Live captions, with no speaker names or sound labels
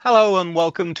Hello and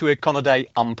welcome to Econoday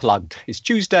Unplugged. It's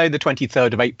Tuesday, the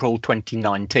 23rd of April,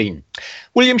 2019.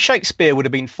 William Shakespeare would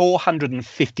have been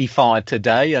 455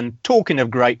 today, and talking of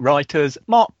great writers,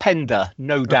 Mark Pender,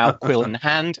 no doubt quill in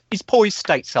hand, is poised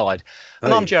stateside.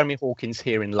 And I'm Jeremy Hawkins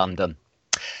here in London.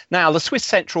 Now, the Swiss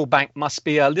Central Bank must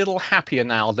be a little happier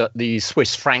now that the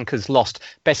Swiss franc has lost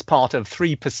best part of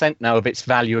 3% now of its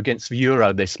value against the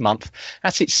euro this month.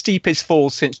 That's its steepest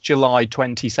fall since July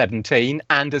 2017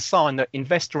 and a sign that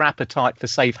investor appetite for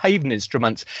safe haven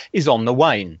instruments is on the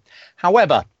wane.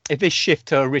 However, if this shift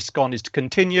to risk on is to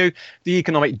continue, the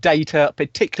economic data,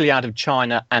 particularly out of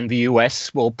China and the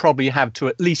US, will probably have to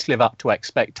at least live up to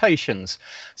expectations.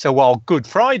 So while Good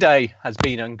Friday has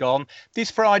been and gone,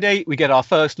 this Friday we get our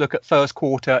first look at first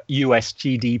quarter US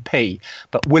GDP.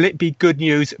 But will it be good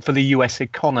news for the US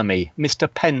economy? Mr.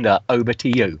 Pender, over to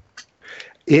you.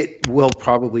 It will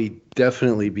probably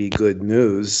definitely be good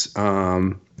news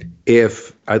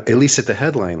if, at least at the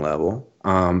headline level,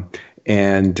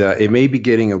 and it may be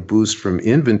getting a boost from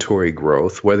inventory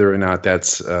growth. Whether or not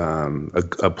that's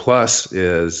a plus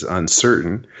is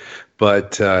uncertain.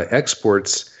 But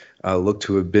exports look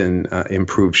to have been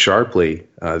improved sharply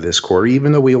this quarter,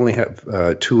 even though we only have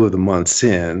 2 of the months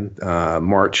in.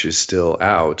 March is still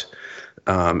out.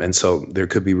 And so there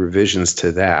could be revisions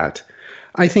to that.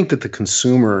 I think that the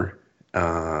consumer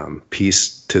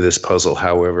piece to this puzzle,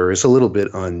 however, is a little bit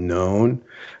unknown.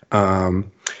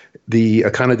 The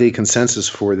Econoday consensus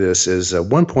for this is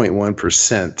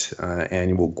 1.1%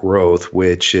 annual growth,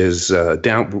 which is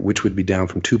which would be down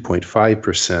from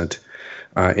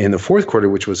 2.5% in the fourth quarter,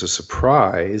 which was a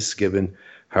surprise given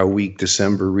how weak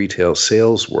December retail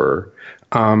sales were.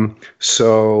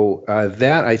 So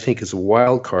that I think is a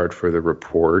wild card for the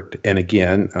report. And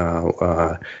again,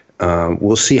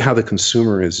 we'll see how the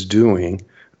consumer is doing.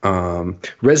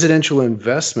 Residential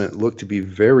investment looked to be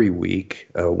very weak.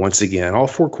 Once again, all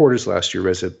 4 quarters last year,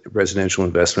 residential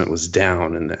investment was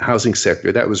down, and the housing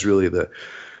sector, that was really the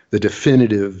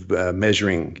definitive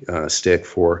measuring stick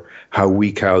for how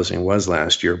weak housing was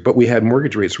last year. But we had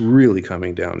mortgage rates really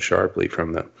coming down sharply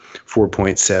from the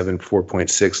 4.7,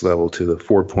 4.6 level to the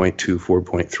 4.2,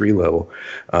 4.3 level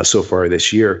so far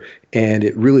this year. And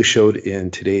it really showed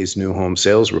in today's new home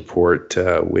sales report,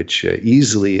 which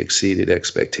easily exceeded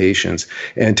expectations.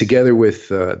 And together with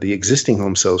the existing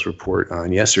home sales report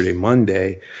on yesterday,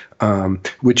 Monday,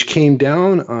 which came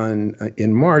down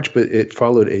in March, but it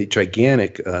followed a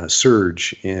gigantic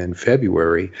surge in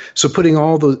February. So putting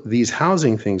all these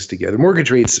housing things together,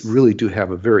 mortgage rates really do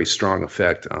have a very strong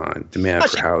effect on demand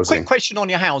for housing. Quick question on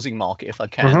your housing market, if I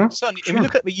can. Certainly, sure. If you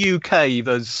look at the UK,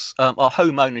 there's our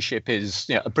home ownership is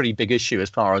a pretty big issue as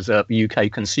far as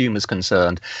UK consumers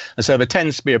concerned, and so there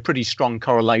tends to be a pretty strong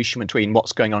correlation between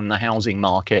what's going on in the housing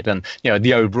market and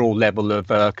the overall level of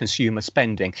consumer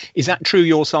spending. Is that true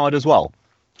your side as well?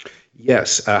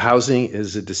 Yes, housing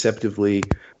is a deceptively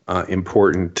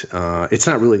important. It's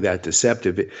not really that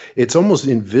deceptive. It's almost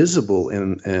invisible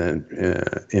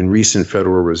in recent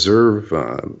Federal Reserve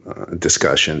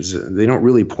discussions. They don't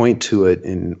really point to it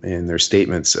in their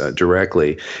statements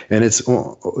directly, and it's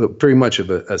very much of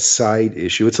a side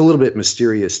issue. It's a little bit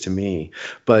mysterious to me,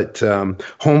 but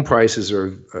home prices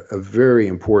are a very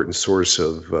important source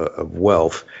of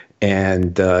wealth.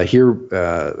 And here,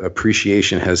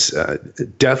 appreciation has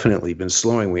definitely been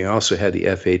slowing. We also had the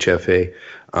FHFA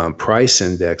price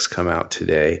index come out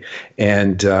today,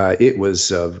 and it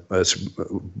was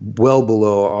well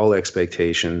below all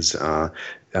expectations.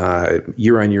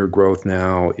 Year-on-year growth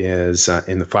now is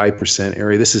in the 5%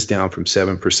 area. This is down from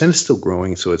 7%. It's still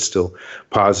growing, so it's still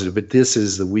positive. But this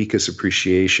is the weakest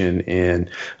appreciation in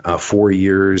 4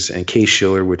 years. And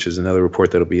Case-Shiller, which is another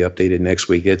report that'll be updated next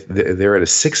week, they're at a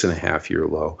 6.5-year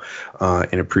low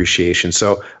in appreciation.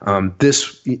 So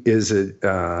this is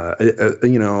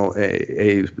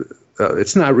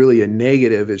it's not really a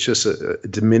negative. It's just a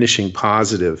diminishing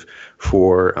positive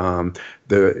for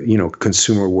the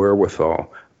consumer wherewithal.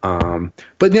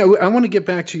 But yeah, I want to get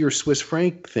back to your Swiss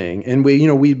franc thing, and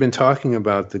we've been talking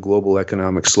about the global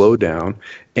economic slowdown.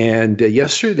 And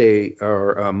yesterday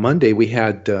or Monday, we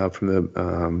had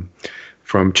from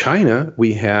China,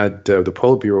 we had the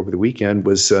Politburo over the weekend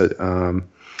was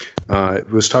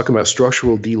talking about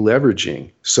structural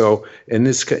deleveraging. So, and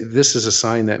this is a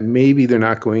sign that maybe they're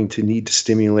not going to need to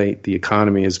stimulate the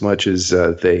economy as much as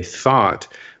they thought.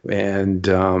 And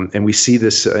we see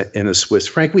this in the Swiss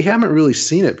franc. We haven't really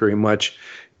seen it very much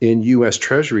in U.S.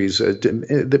 Treasuries.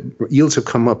 The yields have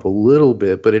come up a little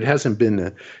bit, but it hasn't been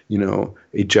a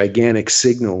gigantic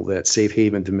signal that safe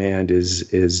haven demand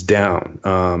is down.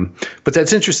 But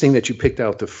that's interesting that you picked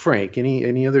out the franc.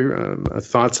 Any other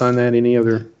thoughts on that? Any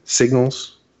other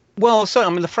signals? Well, so I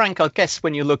mean, Frank, I guess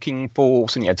when you're looking for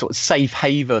some, sort of safe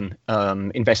haven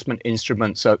investment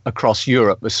instruments across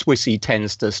Europe, the Swissy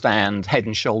tends to stand head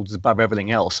and shoulders above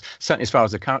everything else, certainly as far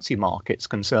as the currency market's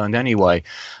concerned anyway.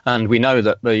 And we know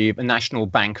that the National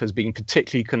Bank has been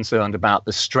particularly concerned about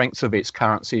the strength of its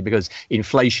currency because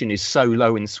inflation is so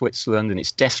low in Switzerland and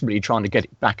it's desperately trying to get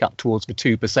it back up towards the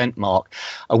 2% mark.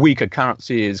 A weaker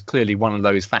currency is clearly one of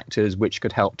those factors which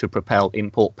could help to propel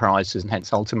import prices and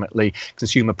hence ultimately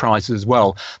consumer prices as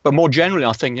well. But more generally,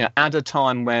 I think at a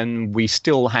time when we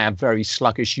still have very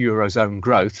sluggish Eurozone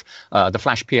growth, the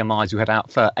flash PMIs we had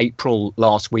out for April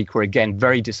last week were again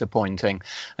very disappointing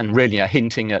and really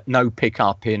hinting at no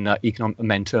pickup in economic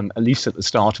momentum, at least at the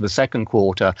start of the second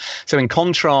quarter. So in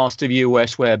contrast to the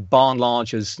US, where by and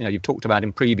large, as you've talked about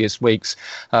in previous weeks,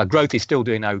 growth is still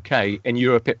doing okay. In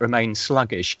Europe, it remains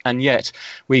sluggish. And yet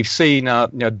we've seen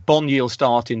bond yields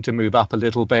starting to move up a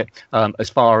little bit as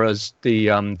far as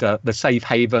the safe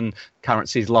haven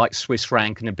currencies like Swiss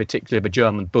franc and in particular the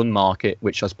German Bund market,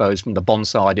 which I suppose from the bond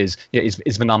side is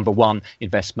the number one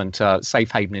investment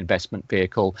safe haven investment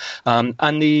vehicle,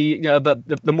 and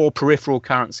the more peripheral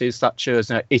currencies such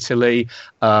as Italy,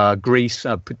 Greece,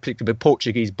 particularly the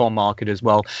Portuguese bond market as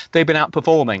well, they've been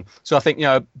outperforming. So I think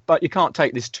but you can't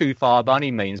take this too far by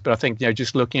any means. But I think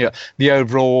just looking at the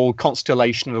overall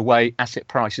constellation of the way asset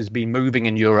prices have been moving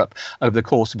in Europe over the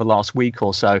course of the last week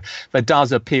or so, there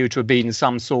does appear to have been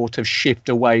some sort of shift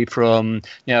away from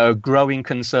growing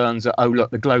concerns that, oh look,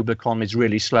 the global economy is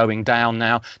really slowing down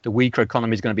now, the weaker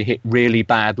economy is going to be hit really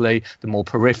badly, the more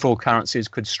peripheral currencies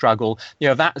could struggle.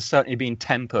 That has certainly been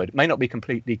tempered. It may not be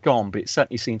completely gone, but it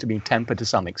certainly seemed to be tempered to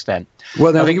some extent.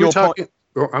 Well, now you were talking.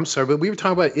 I'm sorry, but we were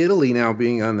talking about Italy now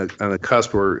being on the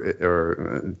cusp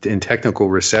or in technical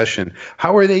recession.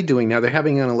 How are they doing now? They're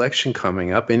having an election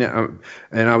coming up, and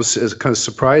I was kind of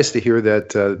surprised to hear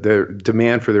that their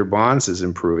demand for their bonds is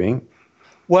improving.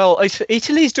 Well,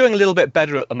 Italy's doing a little bit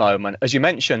better at the moment. As you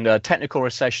mentioned, technical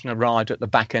recession arrived at the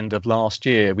back end of last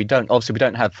year. We don't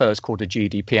have first quarter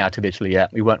GDP out of Italy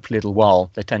yet. We won't for a little while.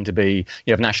 They tend to be,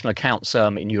 national accounts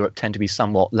in Europe tend to be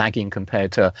somewhat lagging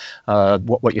compared to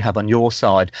what you have on your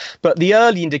side. But the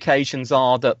early indications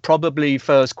are that probably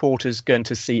first quarter is going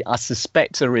to see, I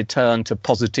suspect, a return to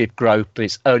positive growth, but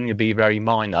it's only going to be very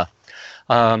minor.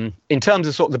 In terms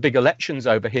of sort of the big elections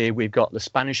over here, we've got the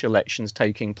Spanish elections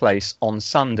taking place on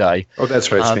Sunday. Oh,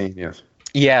 that's right, Spain, yes.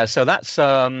 Yeah, so that's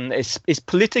it's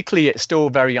politically it's still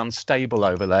very unstable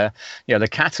over there. The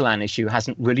Catalan issue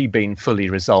hasn't really been fully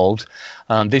resolved.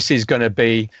 This is going to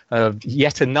be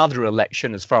yet another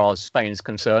election as far as Spain is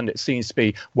concerned. It seems to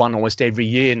be one almost every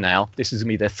year now. This is going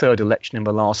to be their third election in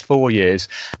the last 4 years.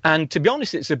 And to be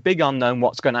honest, it's a big unknown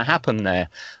what's going to happen there.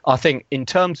 I think in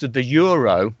terms of the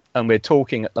euro, and we're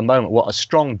talking at the moment what a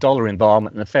strong dollar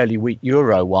environment and a fairly weak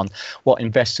euro one, what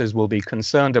investors will be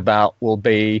concerned about will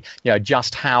be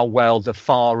just how well the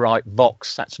far right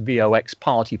Vox, that's VOX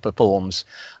party, performs.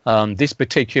 This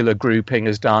particular grouping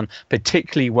has done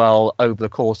particularly well over the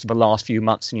course of the last few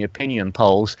months in the opinion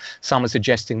polls. Some are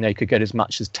suggesting they could get as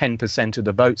much as 10% of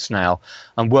the votes now.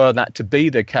 And were that to be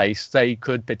the case, they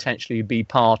could potentially be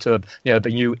part of the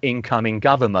new incoming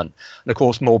government. And of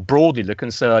course, more broadly, the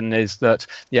concern is that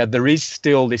there is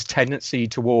still this tendency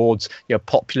towards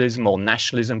populism or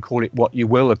nationalism, call it what you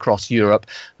will, across Europe.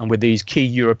 And with these key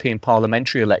European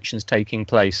parliamentary elections taking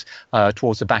place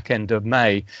towards the back end of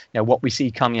May, what we see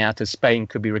coming out of Spain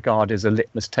could be regarded as a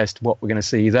litmus test of what we're going to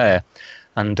see there.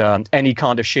 And any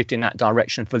kind of shift in that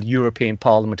direction for the European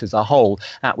Parliament as a whole,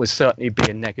 that would certainly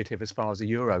be a negative as far as the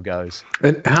euro goes.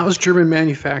 And how's German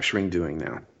manufacturing doing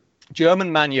now?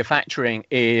 German manufacturing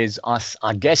is,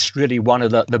 I guess, really one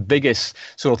of the biggest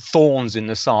sort of thorns in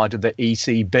the side of the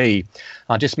ECB.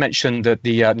 I just mentioned that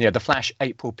the flash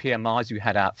April PMIs we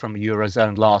had out from the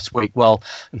Eurozone last week. Well,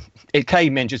 it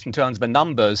came in just in terms of the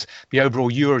numbers, the overall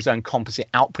Eurozone composite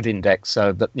output index,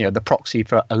 so the proxy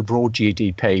for overall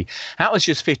GDP, that was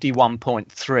just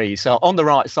 51.3. So on the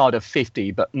right side of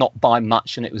 50, but not by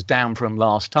much, and it was down from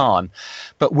last time.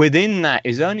 But within that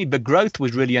is only the growth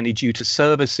was really only due to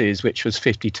services, which was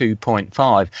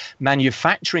 52.5.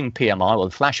 Manufacturing PMI, or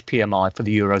the flash PMI for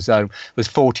the Eurozone, was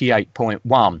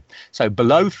 48.1. So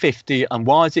below 50. And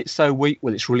why is it so weak?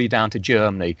 Well, it's really down to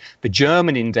Germany. The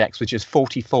German index was just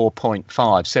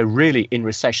 44.5. So really in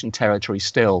recession territory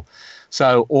still.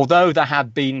 So although there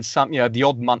have been some, the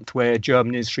odd month where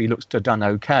German industry looks to have done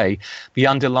okay, the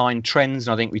underlying trends,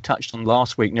 and I think we touched on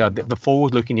last week, the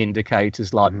forward-looking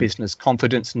indicators like business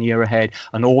confidence in the year ahead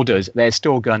and orders, they're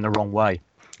still going the wrong way.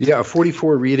 Yeah, a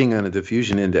 44 reading on a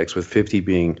diffusion index with 50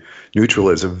 being neutral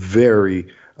is a very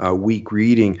weak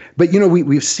reading. But,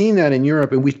 we've seen that in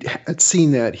Europe, and we've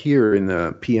seen that here in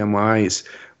the PMIs,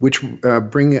 which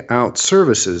bring out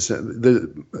services.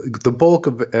 The bulk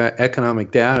of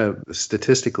economic data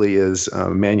statistically is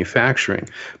manufacturing.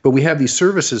 But we have these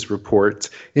services reports.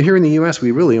 And here in the U.S.,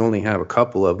 we really only have a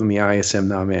couple of them, the ISM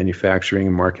non-manufacturing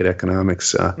and market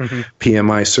economics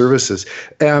PMI services.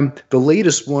 The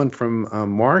latest one from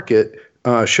Market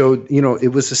showed, it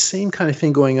was the same kind of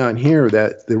thing going on here,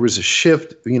 that there was a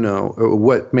shift,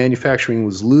 what manufacturing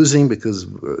was losing because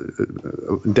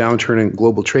of downturn in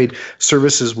global trade,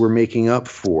 services were making up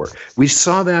for. We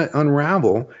saw that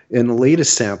unravel in the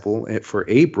latest sample for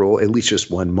April, at least just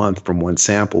 1 month from one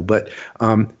sample. But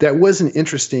that was an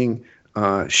interesting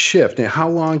shift. Now, how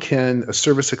long can a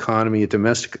service economy, a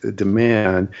domestic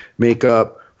demand, make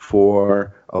up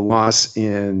for a loss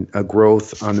in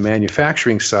growth on the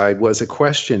manufacturing side was a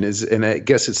question, and I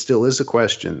guess it still is a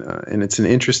question, and it's an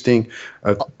interesting.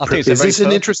 I think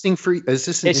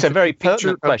it's a very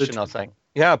pertinent question, I think.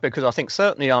 Yeah, because I think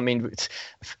certainly,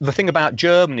 the thing about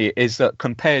Germany is that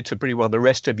compared to pretty well the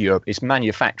rest of Europe, its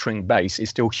manufacturing base is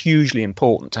still hugely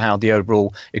important to how the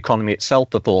overall economy itself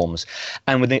performs.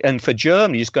 And for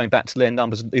Germany, just going back to their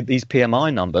numbers, these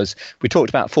PMI numbers, we talked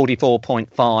about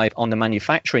 44.5 on the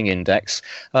manufacturing index.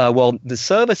 Well, the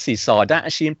services side, that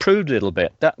actually improved a little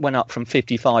bit. That went up from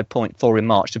 55.4 in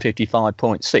March to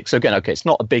 55.6. So again, okay, it's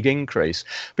not a big increase,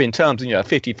 but in terms of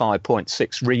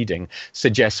 55.6 reading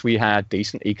suggests we had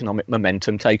decent economic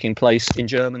momentum taking place in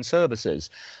German services.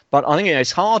 But I think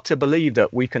it's hard to believe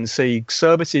that we can see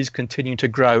services continue to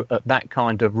grow at that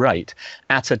kind of rate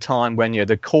at a time when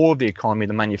the core of the economy,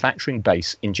 the manufacturing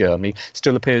base in Germany,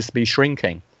 still appears to be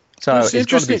shrinking. So it's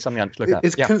got to be something to look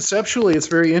at. Conceptually, it's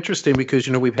very interesting because,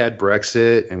 we've had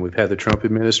Brexit and we've had the Trump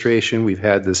administration. We've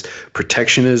had this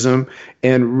protectionism,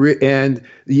 and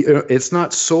it's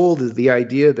not sold as the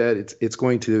idea that it's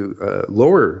going to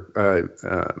lower,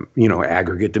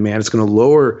 aggregate demand. It's going to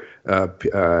lower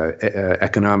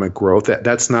economic growth.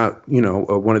 That's not,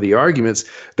 one of the arguments.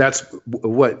 That's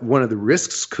what one of the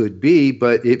risks could be.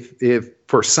 But if it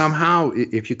somehow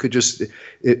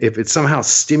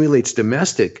stimulates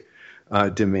domestic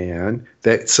demand,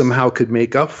 that somehow could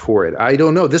make up for it. I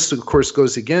don't know. This, of course,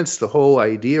 goes against the whole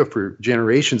idea for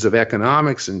generations of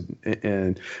economics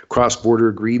and cross-border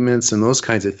agreements and those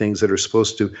kinds of things that are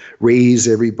supposed to raise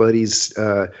everybody's,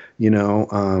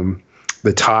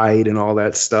 the tide and all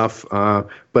that stuff.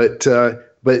 But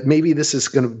maybe this is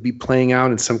going to be playing out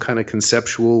in some kind of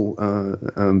conceptual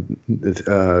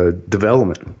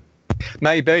development.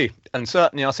 Maybe. And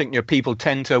certainly, I think people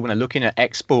tend to, when they're looking at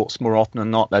exports more often than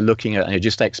not, they're looking at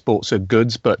just exports of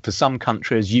goods. But for some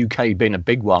countries, UK being a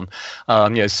big one,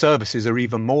 services are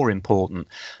even more important.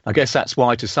 I guess that's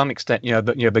why, to some extent,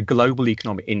 the global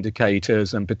economic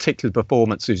indicators and particular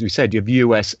performance, as we said, of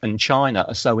US and China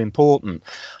are so important.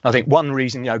 I think one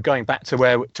reason, going back to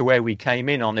where we came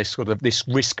in on this sort of this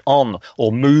risk on,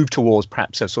 or move towards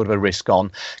perhaps a sort of a risk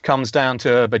on, comes down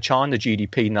to the China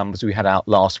GDP numbers we had out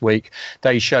last week.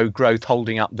 They show growth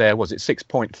holding up there, was it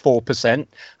 6.4%?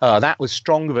 That was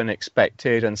stronger than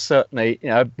expected, and certainly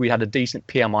we had a decent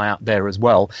PMI out there as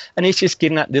well, and it's just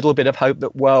given that little bit of hope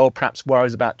that, well, perhaps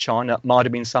worries about China might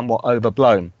have been somewhat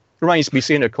overblown. Remains to be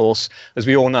seen, of course, as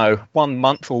we all know. 1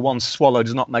 month or one swallow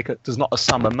does not a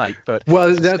summer make. But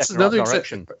that's another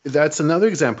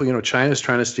example. China's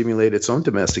trying to stimulate its own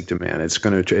domestic demand.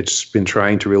 It's been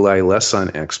trying to rely less on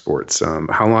exports.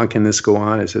 How long can this go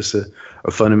on? Is this a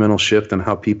fundamental shift in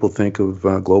how people think of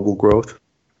global growth?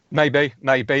 Maybe.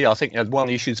 I think one of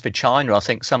the issues for China, I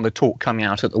think some of the talk coming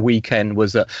out at the weekend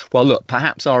was that, well, look,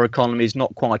 perhaps our economy is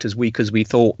not quite as weak as we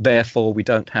thought. Therefore, we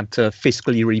don't have to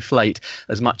fiscally reflate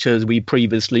as much as we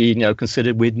previously,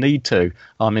 considered we'd need to.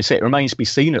 So it remains to be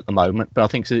seen at the moment, but I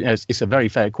think it's a very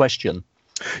fair question.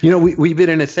 We've been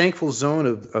in a thankful zone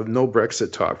of no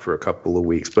Brexit talk for a couple of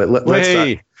weeks, but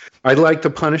let's. I'd like the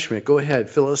punishment. Go ahead,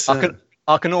 fill us in.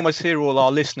 I can almost hear all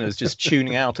our listeners just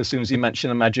tuning out as soon as you mention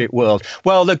the magic word.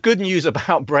 Well, the good news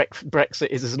about Brexit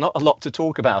is there's not a lot to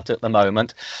talk about at the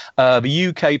moment.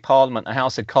 The UK Parliament, the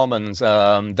House of Commons,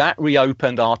 that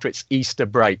reopened after its Easter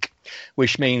break,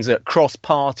 which means that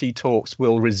cross-party talks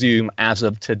will resume as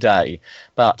of today.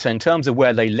 But in terms of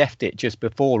where they left it just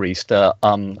before Easter,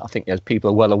 I think as people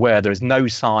are well aware, there is no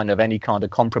sign of any kind of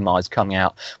compromise coming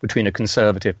out between a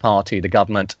Conservative Party, the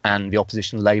government, and the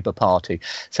opposition Labour Party.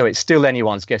 So it's still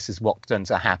anyone's guess as what's going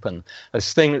to happen.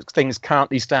 As things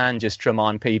currently stand, just to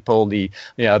remind people, the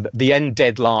end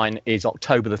deadline is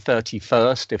October the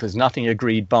 31st. If there's nothing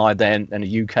agreed by then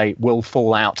the UK will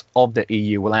fall out of the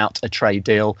EU without a trade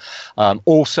deal.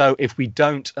 Also, if we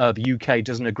don't, the UK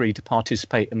doesn't agree to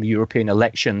participate in the European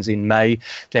elections in May,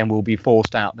 then we'll be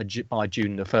forced out by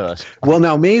June the 1st. Well,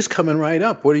 now May's coming right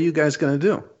up. What are you guys going to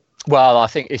do? Well, I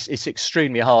think it's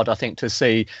extremely hard, I think, to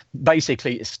see.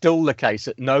 Basically, it's still the case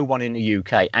that no one in the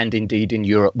UK and indeed in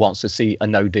Europe wants to see a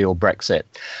no-deal Brexit.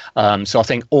 So I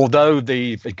think although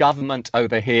the government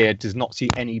over here does not see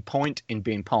any point in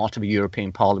being part of the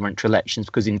European parliamentary elections,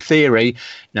 because in theory,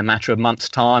 in a matter of months'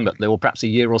 time, or perhaps a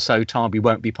year or so time, we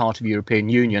won't be part of the European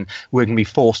Union. We're going to be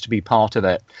forced to be part of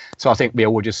it. So I think we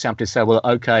will just simply say, well,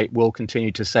 OK, we'll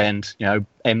continue to send,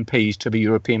 MPs to the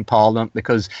European Parliament,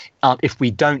 because if we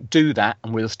don't do that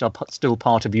and we're still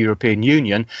part of the European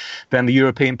Union, then the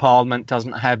European Parliament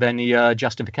doesn't have any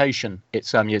justification.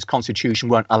 Its constitution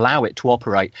won't allow it to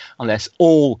operate unless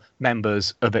all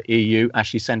members of the EU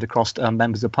actually send across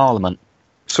members of Parliament.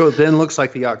 So it then looks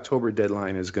like the October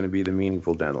deadline is going to be the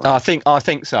meaningful deadline. I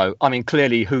think so. I mean,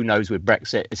 clearly, who knows with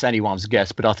Brexit? It's anyone's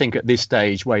guess. But I think at this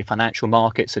stage, where financial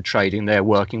markets are trading, they're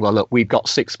working. Well, look, we've got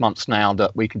 6 months now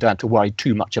that we don't have to worry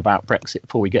too much about Brexit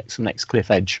before we get to the next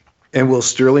cliff edge. And will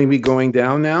sterling be going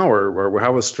down now, or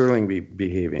how will sterling be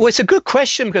behaving? Well, it's a good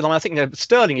question, because I think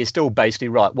sterling is still basically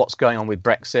right. What's going on with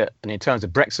Brexit? And in terms of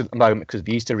Brexit at the moment, because of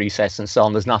the Easter recess and so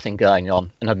on, there's nothing going on.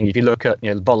 And I think if you look at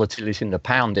the volatility in the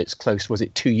pound, it's close, was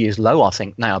it 2 years low, I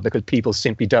think, now, because people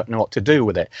simply don't know what to do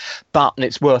with it. But, and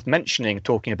it's worth mentioning,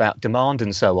 talking about demand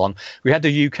and so on, we had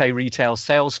the UK retail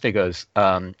sales figures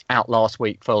out last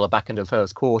week for the back end of the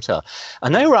first quarter,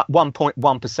 and they were up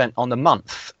 1.1% on the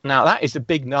month. Now, that is a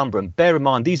big number. And bear in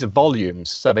mind, these are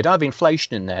volumes, so they don't have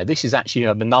inflation in there. This is actually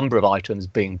the number of items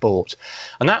being bought.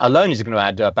 And that alone is going to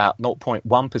add about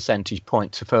 0.1 percentage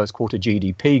point to first quarter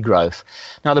GDP growth.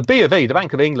 Now, the B of E, the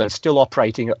Bank of England, is still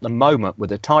operating at the moment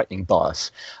with a tightening bias.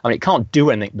 I mean, it can't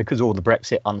do anything because of all the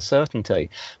Brexit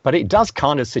uncertainty. But it does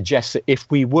kind of suggest that if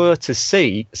we were to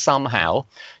see somehow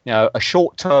a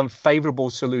short-term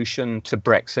favourable solution to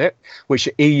Brexit, which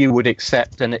the EU would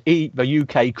accept, and the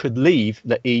UK could leave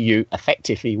the EU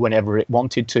effectively whenever it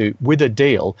wanted to with a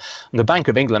deal, and the Bank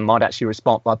of England might actually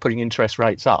respond by putting interest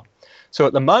rates up. So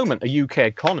at the moment, the UK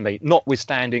economy,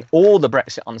 notwithstanding all the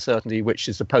Brexit uncertainty, which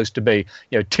is supposed to be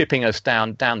tipping us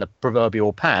down the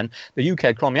proverbial pan, the UK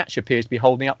economy actually appears to be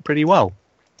holding up pretty well.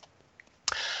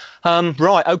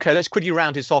 Right, OK, let's quickly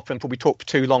round this off before we talk for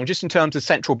too long. Just in terms of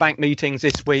central bank meetings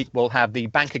this week, we'll have the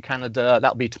Bank of Canada.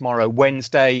 That'll be tomorrow,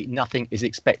 Wednesday. Nothing is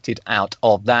expected out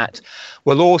of that.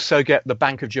 We'll also get the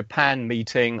Bank of Japan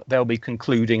meeting. They'll be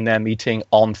concluding their meeting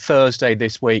on Thursday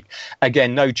this week.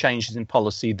 Again, no changes in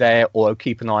policy there, or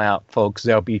keep an eye out, folks.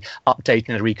 They'll be updating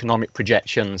their economic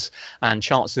projections, and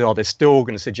chances are they're still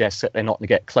going to suggest that they're not going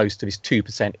to get close to this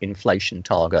 2% inflation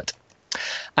target.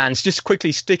 And just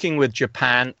quickly sticking with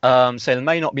Japan, so there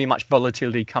may not be much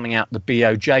volatility coming out the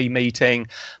BOJ meeting,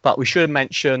 but we should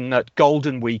mention that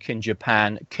Golden Week in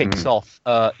Japan kicks off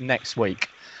next week.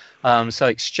 So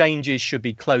exchanges should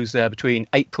be closed there between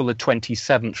April the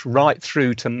 27th right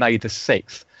through to May the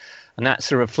 6th. And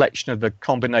that's a reflection of the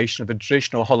combination of the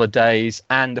traditional holidays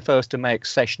and the 1st of May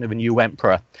accession of a new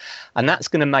emperor. And that's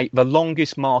going to make the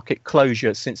longest market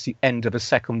closure since the end of the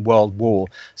Second World War.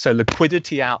 So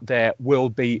liquidity out there will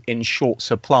be in short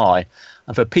supply.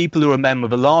 And for people who remember,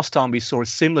 the last time we saw a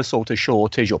similar sort of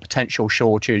shortage or potential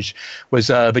shortage was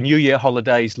the New Year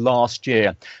holidays last year.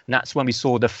 And that's when we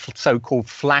saw the so-called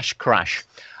flash crash.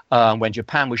 When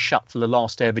Japan was shut for the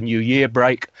last day of the New Year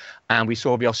break, and we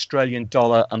saw the Australian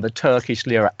dollar and the Turkish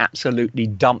lira absolutely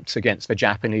dumped against the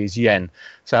Japanese yen.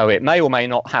 So it may or may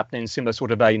not happen in similar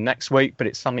sort of vein next week, but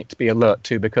it's something to be alert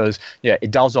to, because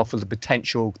it does offer the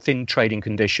potential thin trading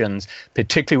conditions,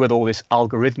 particularly with all this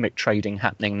algorithmic trading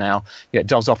happening now. It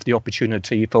does offer the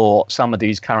opportunity for some of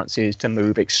these currencies to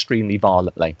move extremely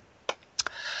violently.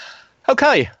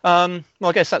 OK, well,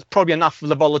 I guess that's probably enough of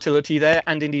the volatility there,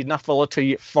 and indeed enough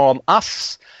volatility from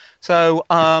us. So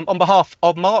on behalf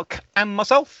of Mark and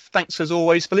myself, thanks as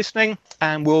always for listening,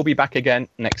 and we'll be back again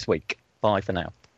next week. Bye for now.